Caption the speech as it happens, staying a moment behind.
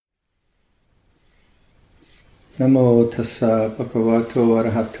Namo tassa bhagavato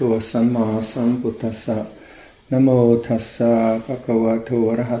arahato samma sambuddhassa. Namo tassa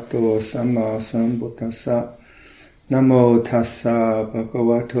bhagavato arahato samma sambuddhassa. Namo tassa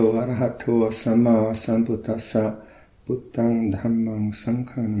bhagavato arahato samma sambuddhassa. Buddhang dhammang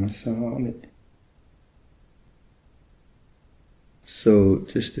sanghang namasami. So,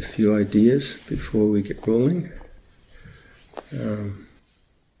 just a few ideas before we get rolling.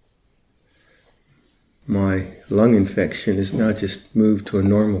 My lung infection has now just moved to a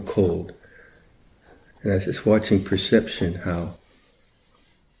normal cold. And I was just watching perception, how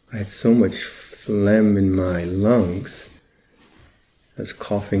I had so much phlegm in my lungs. I was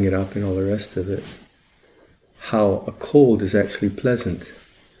coughing it up and all the rest of it. How a cold is actually pleasant.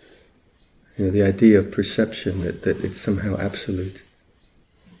 You know, the idea of perception that it's somehow absolute.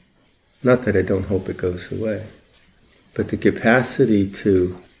 Not that I don't hope it goes away, but the capacity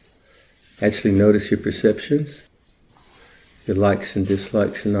to actually notice your perceptions, your likes and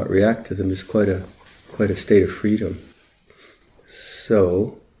dislikes, and not react to them is quite a state of freedom.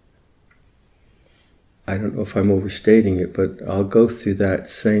 So, I don't know if I'm overstating it, but I'll go through that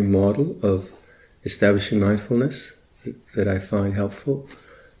same model of establishing mindfulness that I find helpful,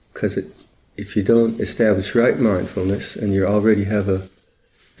 because if you don't establish right mindfulness and you already have a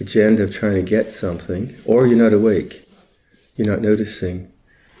agenda of trying to get something, or you're not awake, you're not noticing,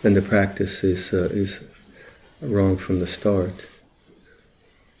 then the practice is wrong from the start.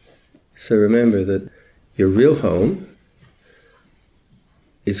 So remember that your real home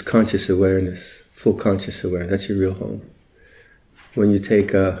is conscious awareness, full conscious awareness. That's your real home. When you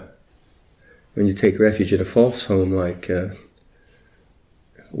take refuge in a false home, like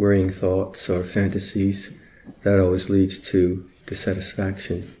worrying thoughts or fantasies, that always leads to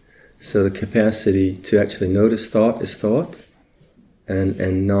dissatisfaction. So the capacity to actually notice thought is thought,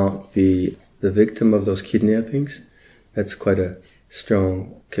 and not be the victim of those kidnappings, that's quite a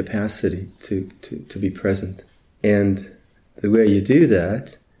strong capacity to be present. And the way you do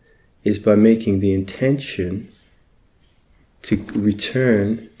that is by making the intention to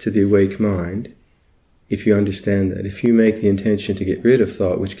return to the awake mind, if you understand that. If you make the intention to get rid of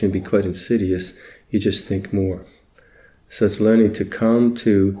thought, which can be quite insidious, you just think more. So it's learning to come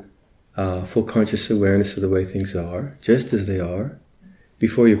to full conscious awareness of the way things are, just as they are,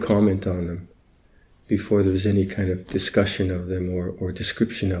 before you comment on them, before there's any kind of discussion of them or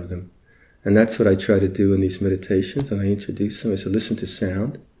description of them. And that's what I try to do in these meditations, and I introduce them. I say, listen to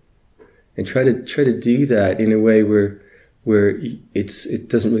sound, and try to do that in a way where it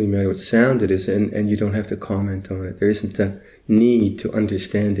doesn't really matter what sound it is, and you don't have to comment on it. There isn't a need to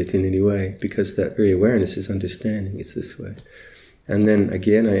understand it in any way, because that very awareness is understanding. It's this way. And then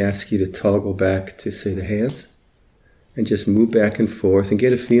again, I ask you to toggle back to, say, the hands, and just move back and forth and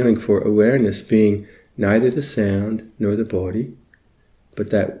get a feeling for awareness being neither the sound nor the body, but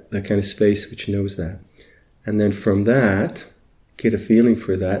that kind of space which knows that. And then from that, get a feeling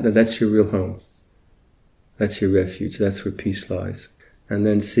for that that's your real home. That's your refuge. That's where peace lies. And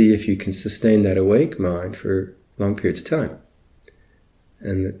then see if you can sustain that awake mind for long periods of time.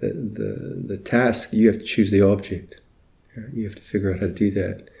 And the task, you have to choose the object. You have to figure out how to do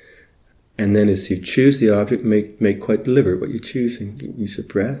that. And then as you choose the object, make quite deliberate what you're choosing. Use a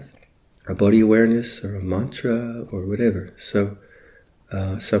breath, a body awareness, or a mantra, or whatever. So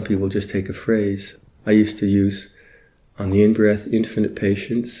some people just take a phrase. I used to use, on the in-breath, infinite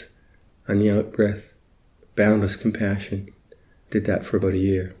patience, on the out-breath, boundless compassion. Did that for about a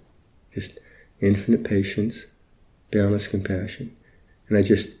year. Just infinite patience, boundless compassion. And I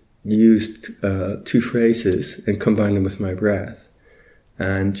just used two phrases and combined them with my breath,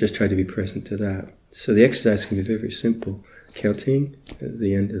 and just try to be present to that. So the exercise can be very, very simple. Counting at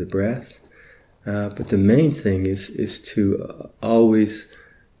the end of the breath. But the main thing is to always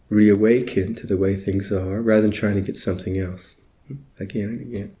reawaken to the way things are, rather than trying to get something else, again and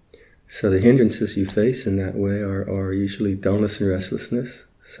again. So the hindrances you face in that way are usually dullness and restlessness.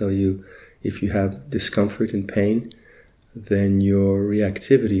 So if you have discomfort and pain, then your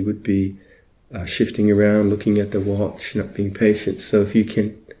reactivity would be shifting around, looking at the watch, not being patient. So if you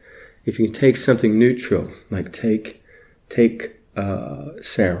can take something neutral, like take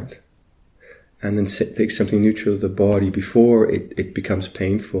sound, and then take something neutral of the body before it becomes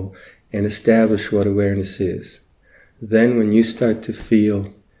painful, and establish what awareness is. Then when you start to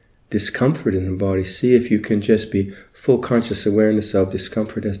feel discomfort in the body, see if you can just be full conscious awareness of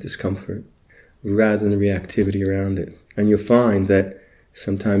discomfort as discomfort, rather than the reactivity around it. And you'll find that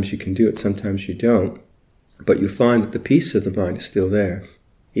sometimes you can do it, sometimes you don't, but you find that the peace of the mind is still there.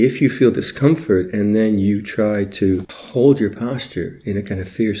 If you feel discomfort and then you try to hold your posture in a kind of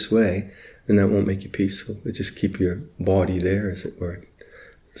fierce way, then that won't make you peaceful. It just keep your body there, as it were.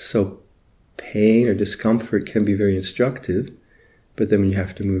 So pain or discomfort can be very instructive, but then when you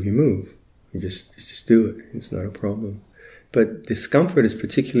have to move, you move. You just do it. It's not a problem. But discomfort is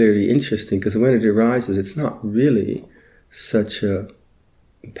particularly interesting because when it arises, it's not really such a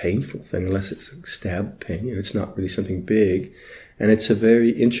painful thing unless it's a stab pain. It's not really something big. And it's a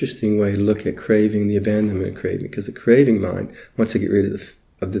very interesting way to look at craving, the abandonment of craving, because the craving mind wants to get rid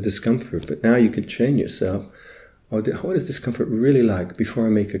of the discomfort. But now you can train yourself, what is discomfort really like before I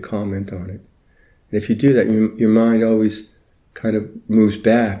make a comment on it? And if you do that, your mind always kind of moves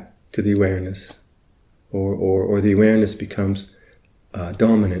back to the awareness, or the awareness becomes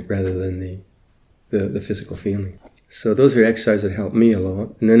dominant rather than the physical feeling. So those are exercises that help me a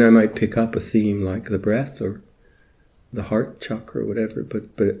lot. And then I might pick up a theme like the breath or the heart chakra or whatever. But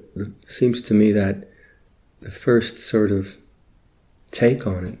it seems to me that the first sort of take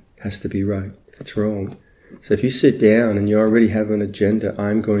on it has to be right. If it's wrong. So if you sit down and you already have an agenda,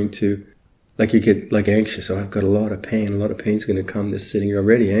 I'm going to, like you get like anxious, oh, I've got a lot of pain's going to come this sitting. You're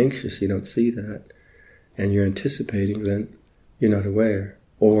already anxious, you don't see that. And you're anticipating, then you're not aware.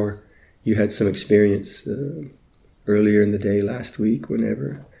 Or you had some experience earlier in the day, last week,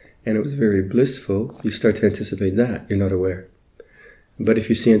 whenever, and it was very blissful, you start to anticipate that, you're not aware. But if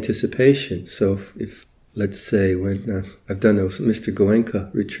you see anticipation, so if let's say when I've done those Mr.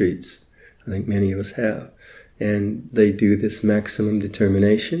 Goenka retreats, I think many of us have, and they do this maximum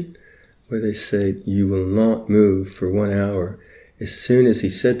determination, where they say, you will not move for 1 hour. As soon as he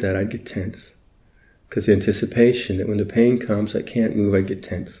said that, I'd get tense. Because the anticipation that when the pain comes, I can't move, I get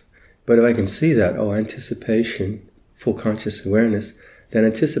tense. But if I can see that, anticipation, full conscious awareness, then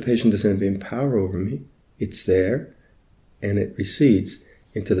anticipation doesn't have any power over me. It's there, and it recedes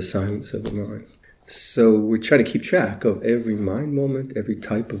into the silence of the mind. So we try to keep track of every mind moment, every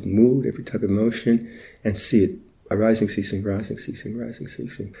type of mood, every type of emotion, and see it arising, ceasing, rising, ceasing, rising,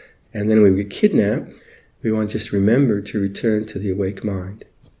 ceasing. And then when we get kidnapped, we want to just remember to return to the awake mind.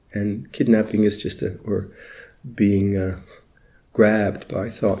 And kidnapping is just being grabbed by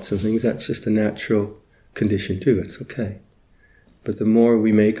thoughts and things. That's just a natural condition too. It's okay. But the more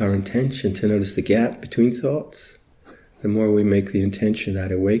we make our intention to notice the gap between thoughts, the more we make the intention,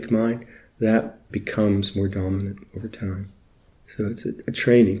 that awake mind, that becomes more dominant over time. So it's a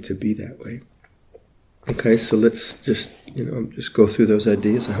training to be that way. Okay, so let's just go through those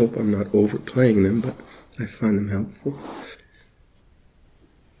ideas. I hope I'm not overplaying them, but I find them helpful.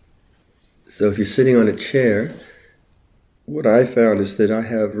 So if you're sitting on a chair, what I found is that I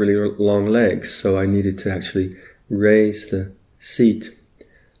have really long legs, so I needed to actually raise the seat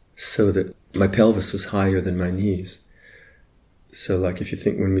so that my pelvis was higher than my knees. So like if you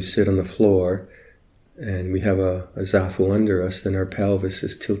think when we sit on the floor and we have a zafu under us, then our pelvis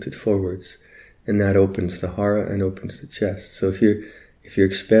is tilted forwards, and that opens the hara and opens the chest. So if you're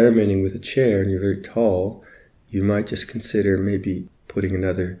experimenting with a chair and you're very tall, you might just consider maybe putting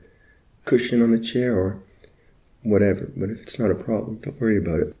another cushion on the chair or whatever. But if it's not a problem, don't worry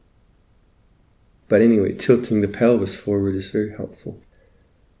about it. But anyway, tilting the pelvis forward is very helpful.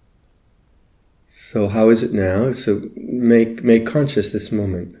 So how is it now? So make conscious this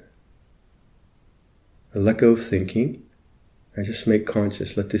moment. Let go of thinking and just make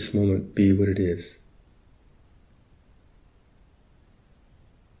conscious. Let this moment be what it is.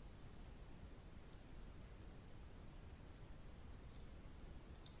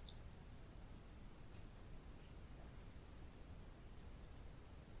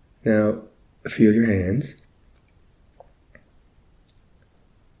 Now, feel your hands.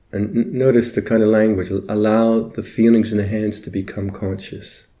 And notice the kind of language. Allow the feelings in the hands to become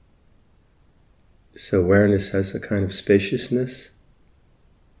conscious. So awareness has a kind of spaciousness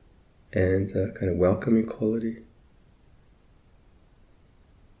and a kind of welcoming quality.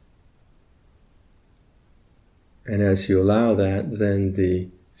 And as you allow that, then the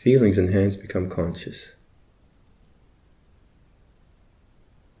feelings in the hands become conscious.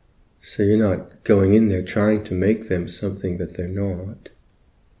 So you're not going in there trying to make them something that they're not.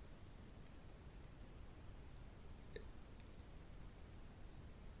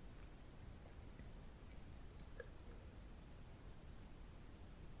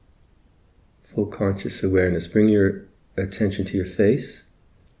 Full conscious awareness. Bring your attention to your face.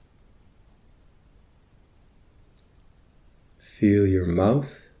 Feel your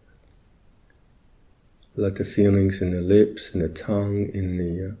mouth. Let the feelings in the lips, in the tongue, in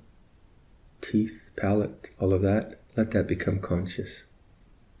the teeth, palate, all of that, let that become conscious.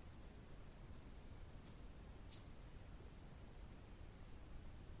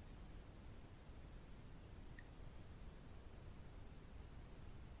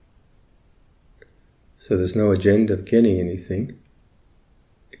 So there's no agenda of getting anything.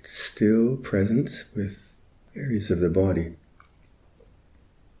 It's still present with areas of the body.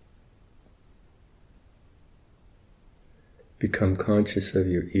 Become conscious of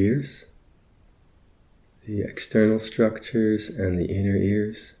your ears, the external structures and the inner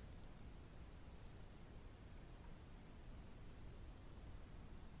ears.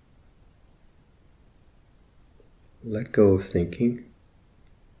 Let go of thinking.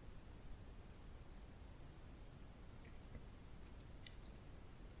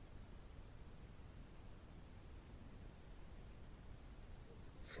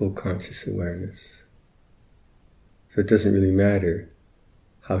 Full conscious awareness. So it doesn't really matter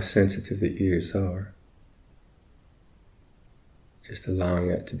how sensitive the ears are. Just allowing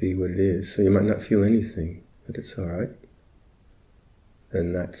that to be what it is. So you might not feel anything, but it's all right.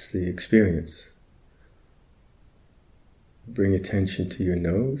 And that's the experience. Bring attention to your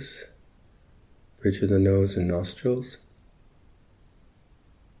nose, bridge of the nose and nostrils.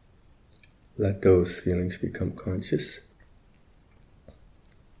 Let those feelings become conscious.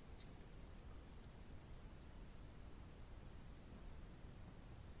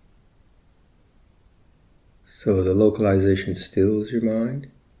 So the localization stills your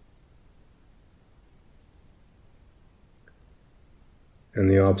mind, and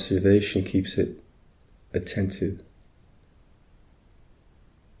the observation keeps it attentive.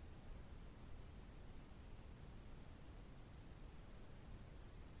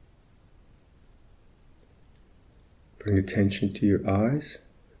 Bring attention to your eyes,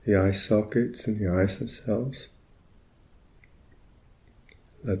 the eye sockets and the eyes themselves.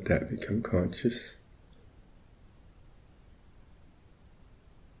 Let that become conscious.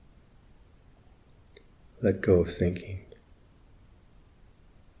 Let go of thinking.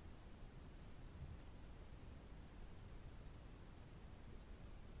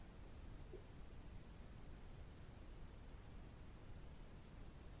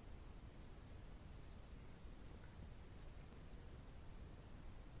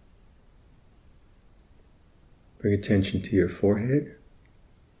 Bring attention to your forehead.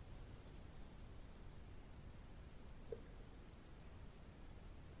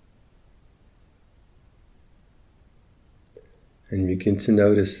 And begin to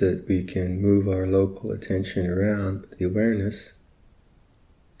notice that we can move our local attention around the awareness.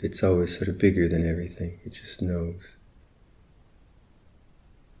 It's always sort of bigger than everything. It just knows.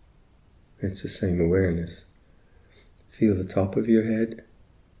 It's the same awareness. Feel the top of your head.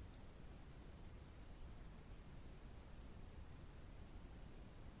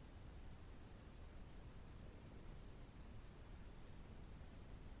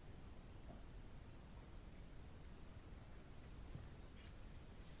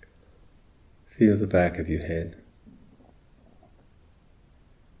 Feel the back of your head.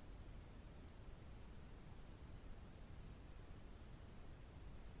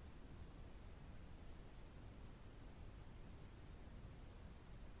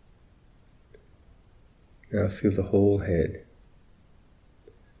 Now feel the whole head.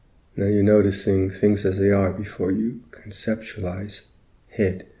 Now you're noticing things as they are before you conceptualize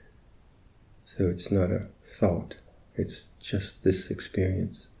head. So it's not a thought, it's just this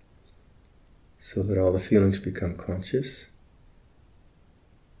experience. So that all the feelings become conscious.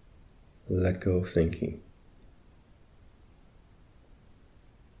 Let go of thinking.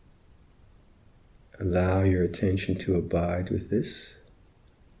 Allow your attention to abide with this.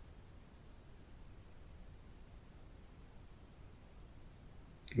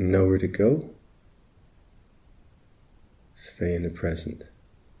 Nowhere to go. Stay in the present.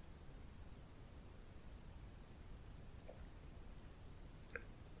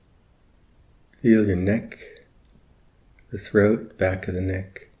 Feel your neck, the throat, back of the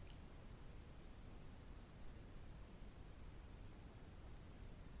neck.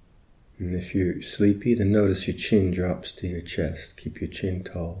 And if you're sleepy, then notice your chin drops to your chest. Keep your chin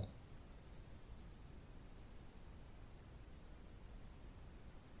tall.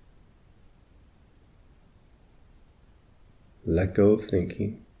 Let go of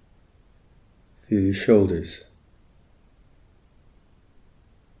thinking. Feel your shoulders.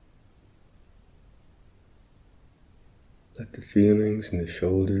 Let the feelings in the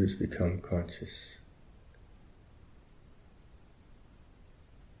shoulders become conscious.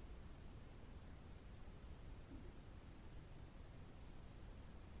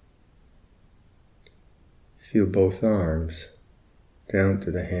 Feel both arms down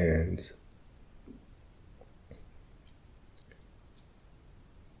to the hands.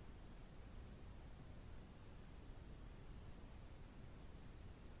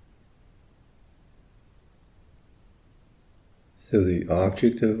 So the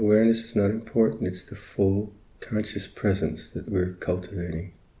object of awareness is not important, it's the full conscious presence that we're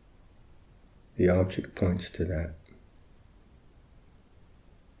cultivating. The object points to that.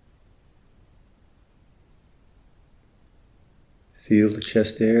 Feel the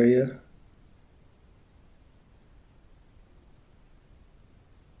chest area.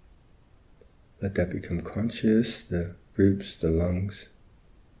 Let that become conscious, the ribs, the lungs,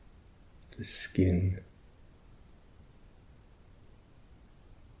 the skin.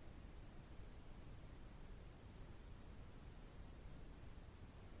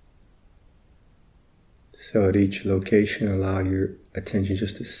 So at each location, allow your attention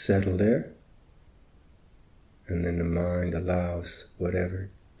just to settle there. And then the mind allows whatever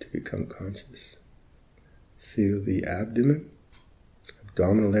to become conscious. Feel the abdomen,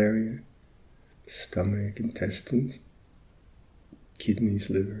 abdominal area, stomach, intestines, kidneys,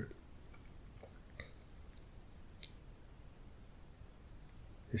 liver.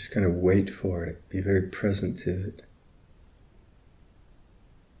 Just kind of wait for it. Be very present to it.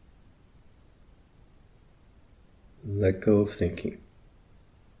 Let go of thinking.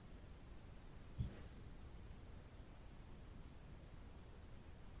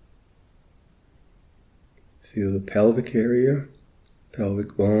 Feel the pelvic area,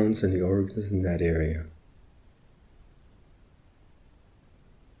 pelvic bones and the organs in that area.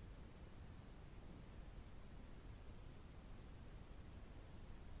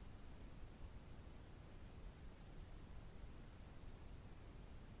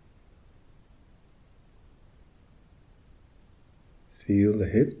 Feel the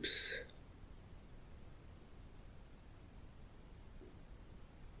hips.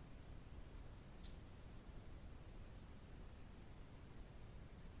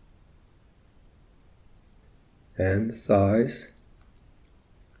 And the thighs,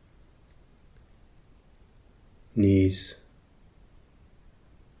 knees,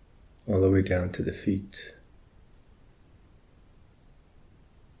 all the way down to the feet.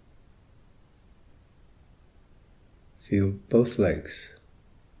 Feel both legs.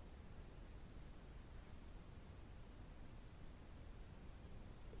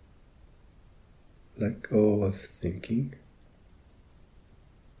 Let go of thinking.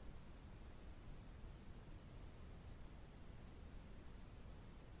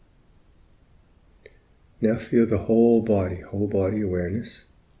 Now feel the whole body awareness,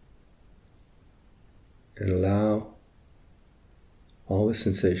 and allow all the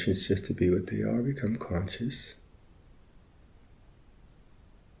sensations just to be what they are, become conscious.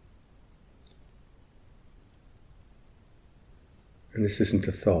 And this isn't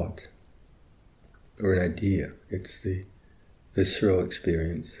a thought or an idea, it's the visceral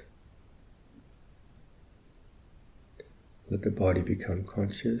experience. Let the body become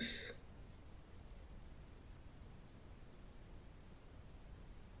conscious.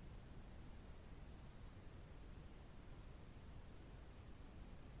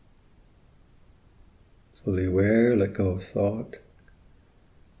 Fully aware, let go of thought.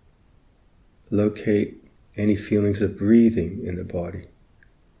 Locate any feelings of breathing in the body.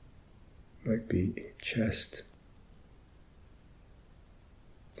 Might be chest,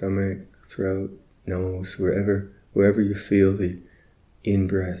 stomach, throat, nose, wherever you feel the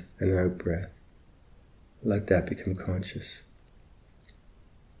in-breath and out-breath. Let that become conscious.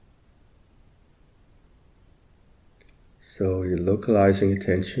 So you're localizing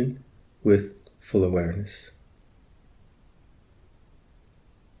attention with full awareness.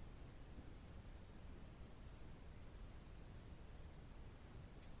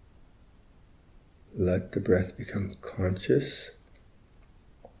 Let the breath become conscious.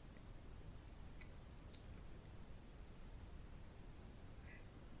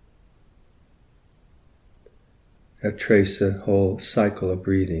 Now trace a whole cycle of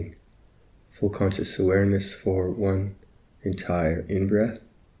breathing. Full conscious awareness for one entire in-breath.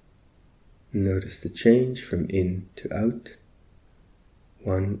 Notice the change from in to out.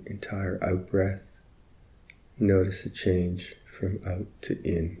 One entire out-breath. Notice the change from out to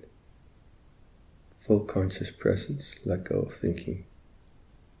in. Full conscious presence, let go of thinking.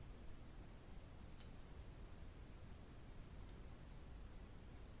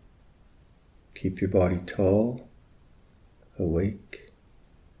 Keep your body tall, awake.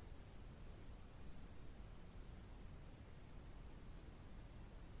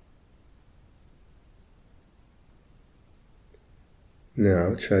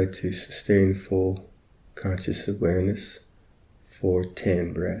 Now try to sustain full conscious awareness for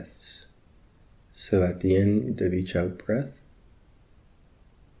 10 breaths. So at the end of each out breath,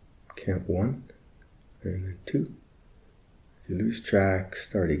 count 1 and then 2. If you lose track,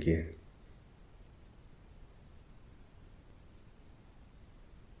 start again.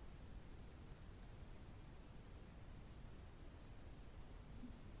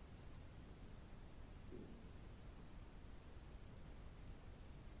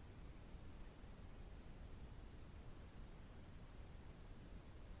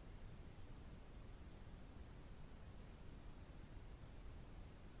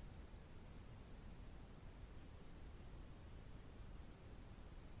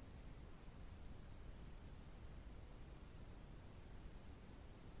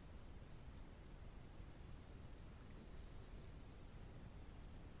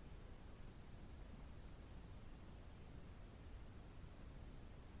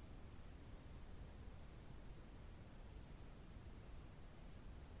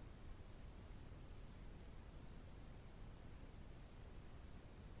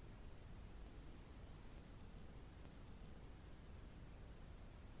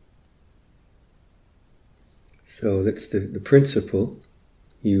 So that's the principle.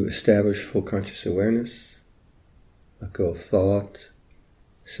 You establish full conscious awareness, let go of thought,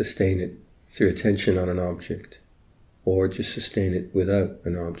 sustain it through attention on an object, or just sustain it without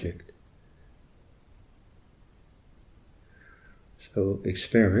an object. So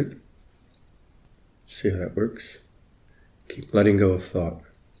experiment, see how that works. Keep letting go of thought,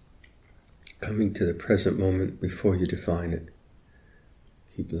 coming to the present moment before you define it.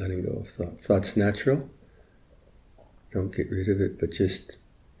 Keep letting go of thought. Thought's natural. Don't get rid of it, but just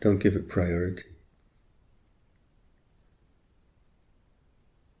don't give it priority.